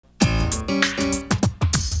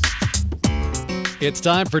It's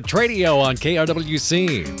time for Tradio on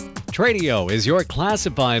KRWC. Tradio is your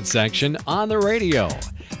classified section on the radio.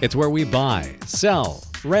 It's where we buy, sell,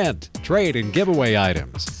 rent, trade, and give away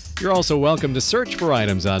items. You're also welcome to search for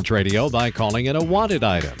items on Tradio by calling it a wanted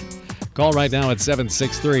item. Call right now at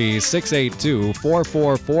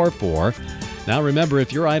 763-682-4444. Now remember,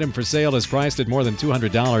 if your item for sale is priced at more than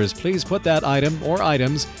 $200, please put that item or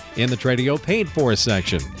items in the Tradio Paid For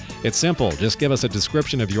section. It's simple. Just give us a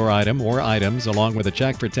description of your item or items along with a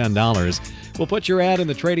check for $10. We'll put your ad in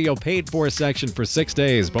the Tradio Paid For section for 6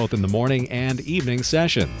 days, both in the morning and evening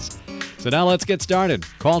sessions. So now let's get started.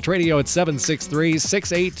 Call Tradio at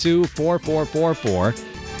 763-682-4444.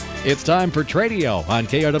 It's time for Tradio on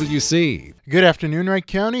KRWC. Good afternoon, Wright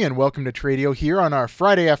County, and welcome to Tradio here on our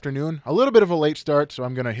Friday afternoon. A little bit of a late start, so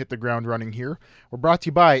I'm going to hit the ground running here. We're brought to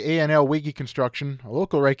you by A&L Wiggy Construction, a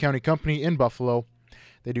local Wright County company in Buffalo.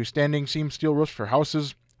 They do standing seam steel roofs for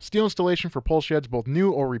houses, steel installation for pole sheds, both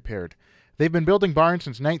new or repaired. They've been building barns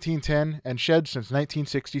since 1910 and sheds since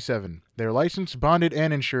 1967. They're licensed, bonded,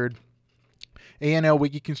 and insured. A&L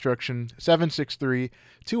Wiggy Construction,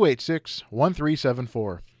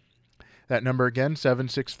 763-286-1374. That number again,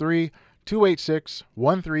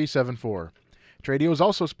 763-286-1374. Tradio is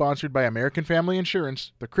also sponsored by American Family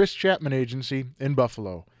Insurance, the Chris Chapman Agency in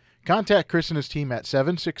Buffalo. Contact Chris and his team at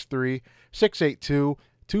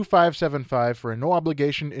 763-682-2575 for a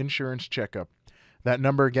no-obligation insurance checkup. That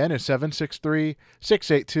number again is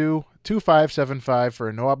 763-682-2575 for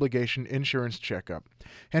a no-obligation insurance checkup.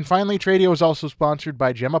 And finally, Tradio is also sponsored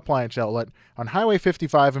by Gem Appliance Outlet on Highway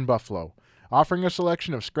 55 in Buffalo, offering a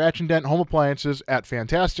selection of scratch and dent home appliances at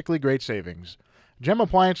fantastically great savings. Gem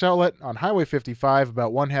Appliance Outlet on Highway 55,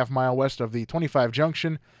 about 1/2 mile west of the 25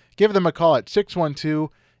 junction. Give them a call at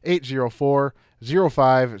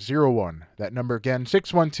 612-804-0501. That number again,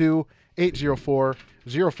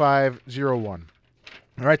 612-804-0501.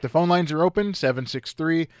 All right, the phone lines are open,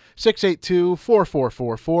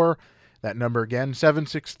 763-682-4444. That number again,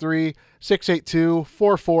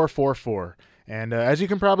 763-682-4444. And as you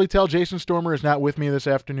can probably tell, Jason Stormer is not with me this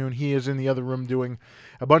afternoon. He is in the other room doing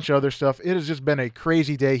a bunch of other stuff. It has just been a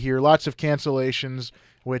crazy day here. Lots of cancellations,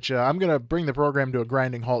 which I'm going to bring the program to a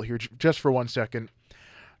grinding halt here just for 1 second.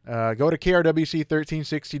 Go to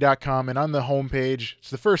krwc1360.com, and on the homepage,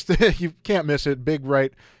 it's the first thing. You can't miss it. Big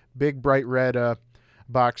bright red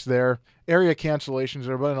box there. Area cancellations.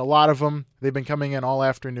 There have been a lot of them. They've been coming in all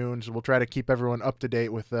afternoon, so we'll try to keep everyone up to date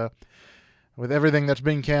with everything that's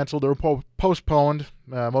being canceled or postponed,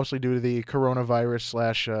 mostly due to the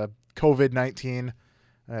coronavirus / COVID-19.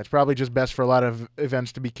 It's probably just best for a lot of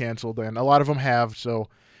events to be canceled, and a lot of them have. So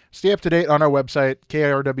stay up to date on our website,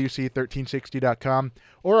 krwc1360.com,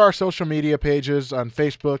 or our social media pages on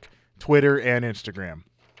Facebook, Twitter, and Instagram.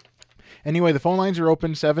 Anyway, the phone lines are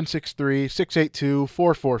open,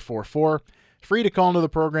 763-682-4444. Free to call into the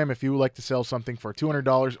program if you would like to sell something for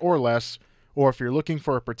 $200 or less, or if you're looking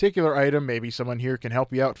for a particular item, maybe someone here can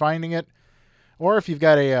help you out finding it. Or if you've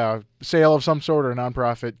got a sale of some sort or a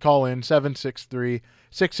nonprofit, call in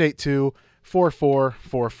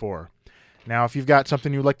 763-682-4444. Now, if you've got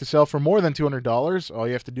something you'd like to sell for more than $200, all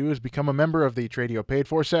you have to do is become a member of the Tradio Paid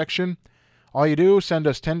For section. All you do, send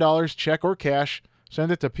us $10, check or cash.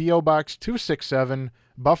 Send it to P.O. Box 267,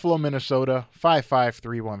 Buffalo, Minnesota,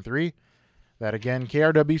 55313. That again,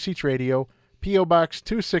 KRWC Tradio, P.O. Box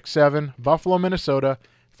 267, Buffalo, Minnesota,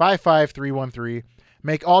 55313.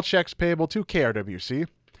 Make all checks payable to KRWC.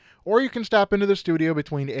 Or you can stop into the studio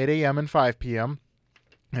between 8 a.m. and 5 p.m.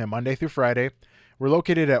 Monday through Friday. We're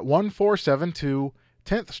located at 1472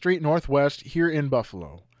 10th Street Northwest here in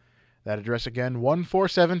Buffalo. That address again,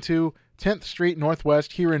 1472 10th Street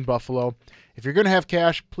Northwest here in Buffalo. If you're going to have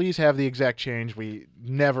cash, please have the exact change. We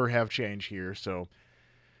never have change here.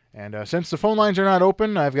 And since the phone lines are not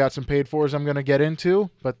open, I've got some paid fors I'm going to get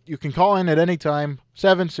into. But you can call in at any time,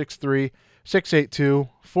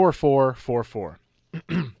 763-682-4444.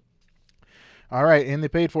 All right, in the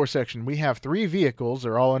paid for section, we have 3 vehicles.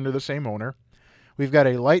 They're all under the same owner. We've got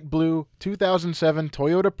a light blue 2007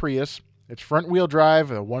 Toyota Prius. It's front-wheel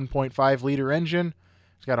drive, a 1.5-liter engine.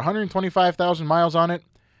 It's got 125,000 miles on it.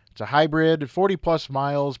 It's a hybrid, 40-plus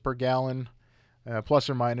miles per gallon, plus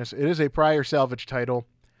or minus. It is a prior salvage title,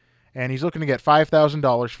 and he's looking to get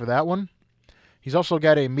 $5,000 for that one. He's also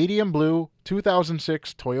got a medium blue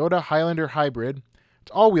 2006 Toyota Highlander hybrid.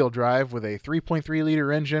 It's all-wheel drive with a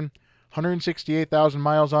 3.3-liter engine, 168,000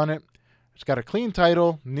 miles on it. It's got a clean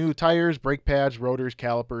title, new tires, brake pads, rotors,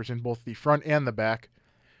 calipers in both the front and the back.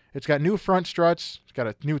 It's got new front struts. It's got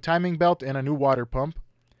a new timing belt and a new water pump.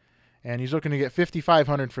 And he's looking to get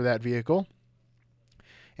 $5,500 for that vehicle.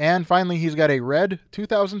 And finally, he's got a red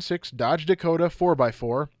 2006 Dodge Dakota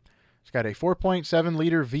 4x4. It's got a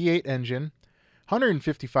 4.7-liter V8 engine,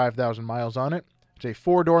 155,000 miles on it. It's a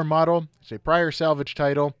 4-door model. It's a prior salvage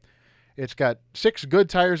title. It's got 6 good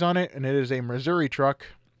tires on it, and it is a Missouri truck.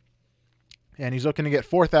 And he's looking to get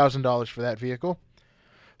 $4,000 for that vehicle.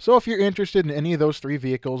 So if you're interested in any of those 3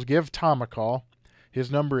 vehicles, give Tom a call. His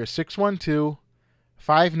number is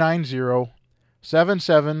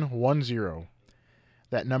 612-590-7710.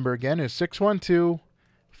 That number again is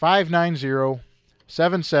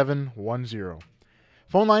 612-590-7710.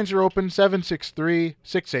 Phone lines are open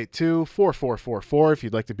 763-682-4444 if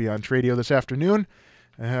you'd like to be on Tradio this afternoon.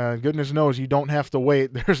 Goodness knows you don't have to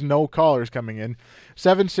wait. There's no callers coming in.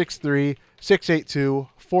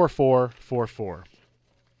 763-682-4444.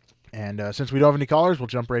 And since we don't have any callers, we'll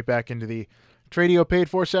jump right back into the Tradio Paid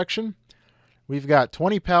For section. We've got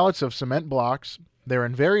 20 pallets of cement blocks. They're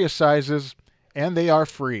in various sizes, and they are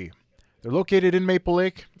free. They're located in Maple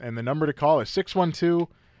Lake, and the number to call is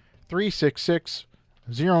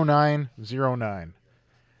 612-366-0909.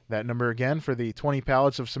 That number again for the 20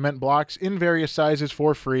 pallets of cement blocks in various sizes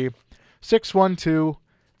for free,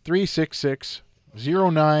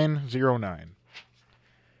 612-366-0909.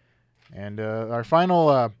 And our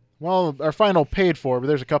final paid for, but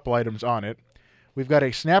there's a couple items on it. We've got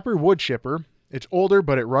a Snapper wood chipper. It's older,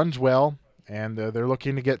 but it runs well, and they're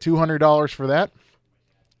looking to get $200 for that.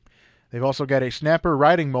 They've also got a Snapper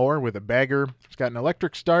riding mower with a bagger. It's got an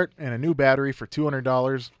electric start and a new battery for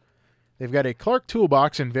 $200. They've got a Clark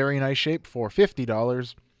toolbox in very nice shape for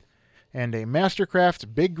 $50. And a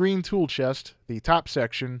Mastercraft big green tool chest, the top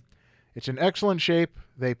section. It's in excellent shape.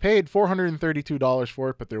 They paid $432 for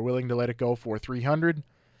it, but they're willing to let it go for $300.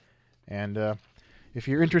 And if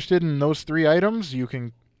you're interested in those 3 items, you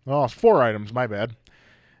can... Oh, 4 items, my bad.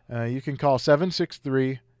 You can call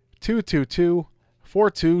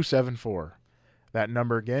 763-222-4274. That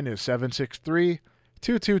number again is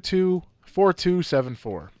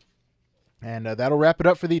 763-222-4274. And that'll wrap it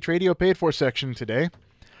up for the Tradio Paid For section today.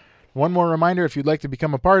 One more reminder, if you'd like to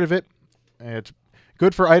become a part of it, it's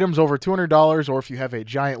good for items over $200, or if you have a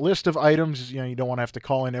giant list of items, you don't want to have to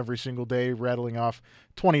call in every single day rattling off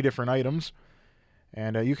 20 different items.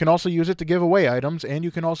 And you can also use it to give away items, and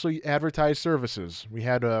you can also advertise services. We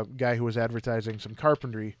had a guy who was advertising some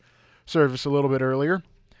carpentry service a little bit earlier.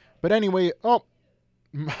 But anyway,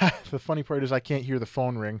 the funny part is I can't hear the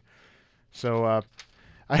phone ring. So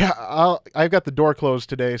I've got the door closed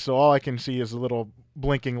today, so all I can see is a little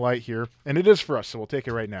blinking light here. And it is for us, so we'll take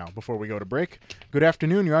it right now before we go to break. Good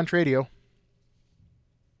afternoon, you're on Tradio.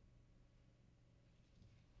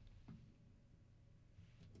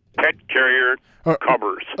 Pet carrier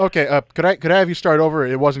covers. Okay, could I have you start over?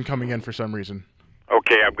 It wasn't coming in for some reason.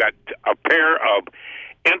 Okay, I've got a pair of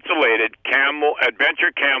insulated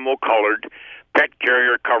adventure camel colored pet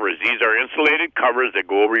carrier covers. These are insulated covers that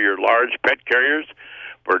go over your large pet carriers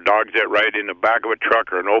for dogs that ride in the back of a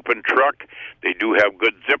truck or an open truck. They do have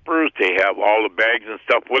good zippers. They have all the bags and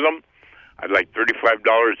stuff with them. I'd like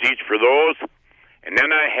 $35 each for those. And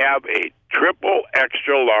then I have a triple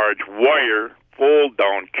extra large wire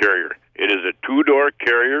fold-down carrier. It is a 2-door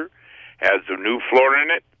carrier, has a new floor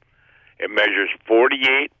in it. It measures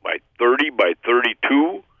 48 by 30 by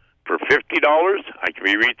 32 for $50. I can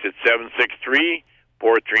be reached at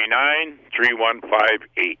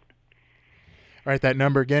 763-439-3158. All right, that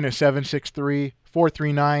number again is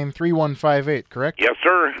 763-439-3158, correct? Yes,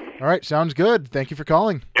 sir. All right, sounds good. Thank you for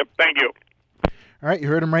calling. Yep, thank you. All right, you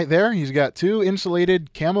heard him right there. He's got 2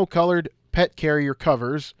 insulated camo-colored pet carrier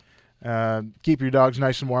covers. Keep your dogs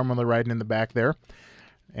nice and warm when they're riding in the back there.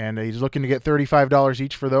 And he's looking to get $35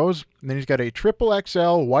 each for those. And then he's got a triple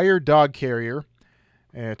XL wire dog carrier.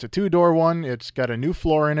 It's a 2-door one. It's got a new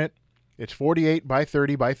floor in it. It's 48 by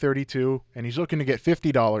 30 by 32, and he's looking to get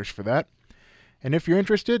 $50 for that. And if you're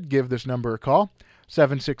interested, give this number a call,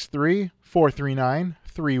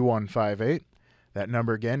 763-439-3158. That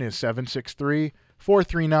number again is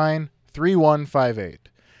 763-439-3158.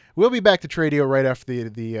 We'll be back to Tradio right after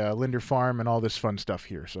the Linder Farm and all this fun stuff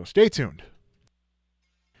here, so stay tuned.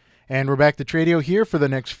 And we're back to Tradio here for the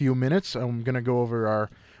next few minutes. I'm going to go over our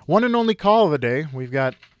one and only call of the day. We've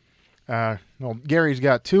got, Gary's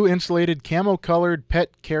got 2 insulated camo-colored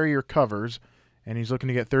pet carrier covers, and he's looking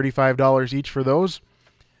to get $35 each for those.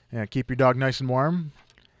 Keep your dog nice and warm.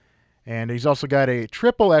 And he's also got a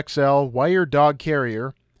triple XL wire dog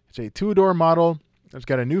carrier. It's a 2-door model. It's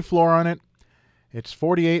got a new floor on it. It's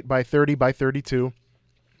 48 by 30 by 32,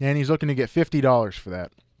 and he's looking to get $50 for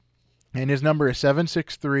that. And his number is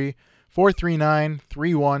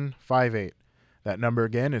 763-439-3158. That number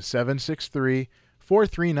again is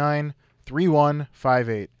 763-439-3158.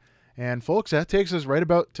 888-878-3158. And folks, that takes us right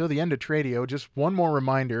about till the end of Tradio. Just one more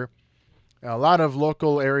reminder. A lot of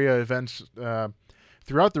local area events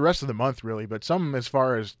throughout the rest of the month, really, but some as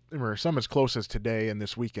close as today and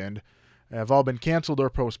this weekend have all been canceled or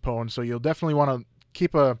postponed. So you'll definitely want to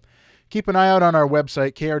keep an eye out on our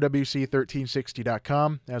website,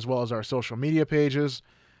 krwc1360.com, as well as our social media pages.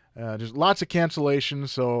 There's lots of cancellations,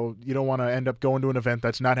 so you don't want to end up going to an event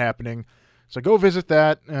that's not happening. So go visit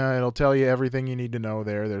that. It'll tell you everything you need to know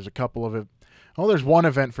there. There's a couple of it. Oh, there's one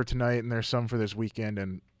event for tonight, and there's some for this weekend.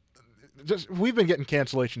 And we've been getting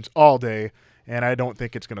cancellations all day, and I don't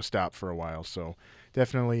think it's going to stop for a while. So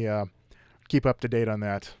definitely keep up to date on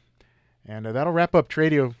that. And that'll wrap up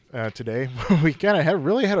Tradio today. We kind of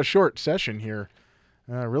really had a short session here.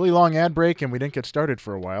 Really long ad break, and we didn't get started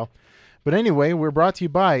for a while. But anyway, we're brought to you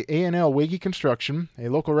by A&L Wiggy Construction, a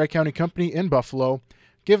local Wright County company in Buffalo.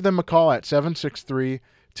 Give them a call at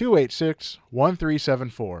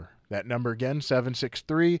 763-286-1374. That number again,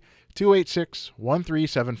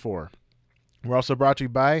 763-286-1374. We're also brought to you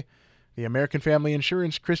by the American Family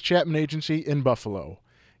Insurance Chris Chapman Agency in Buffalo.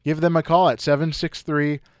 Give them a call at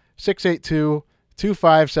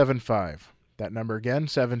 763-682-2575. That number again,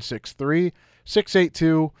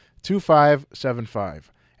 763-682-2575.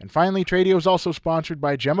 And finally, Tradio is also sponsored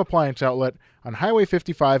by Gem Appliance Outlet on Highway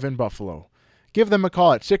 55 in Buffalo. Give them a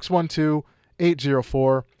call at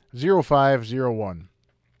 612-804-0501.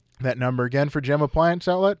 That number again for Gem Appliance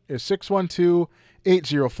Outlet is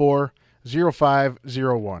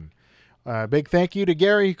 612-804-0501. Big thank you to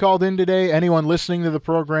Gary who called in today. Anyone listening to the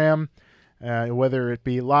program, whether it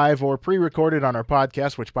be live or pre-recorded on our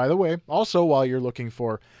podcast, which, by the way, also while you're looking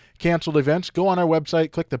for canceled events, go on our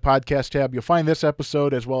website, click the podcast tab. You'll find this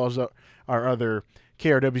episode as well as our other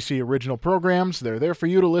KRWC original programs. They're there for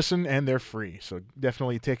you to listen, and they're free, so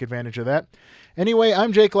definitely take advantage of that. Anyway,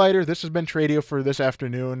 I'm Jake Leiter. This has been Tradio for this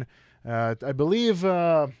afternoon. I believe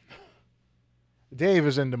Dave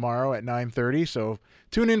is in tomorrow at 9:30, so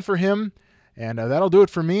tune in for him, and that'll do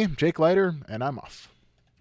it for me, Jake Leiter, and I'm off.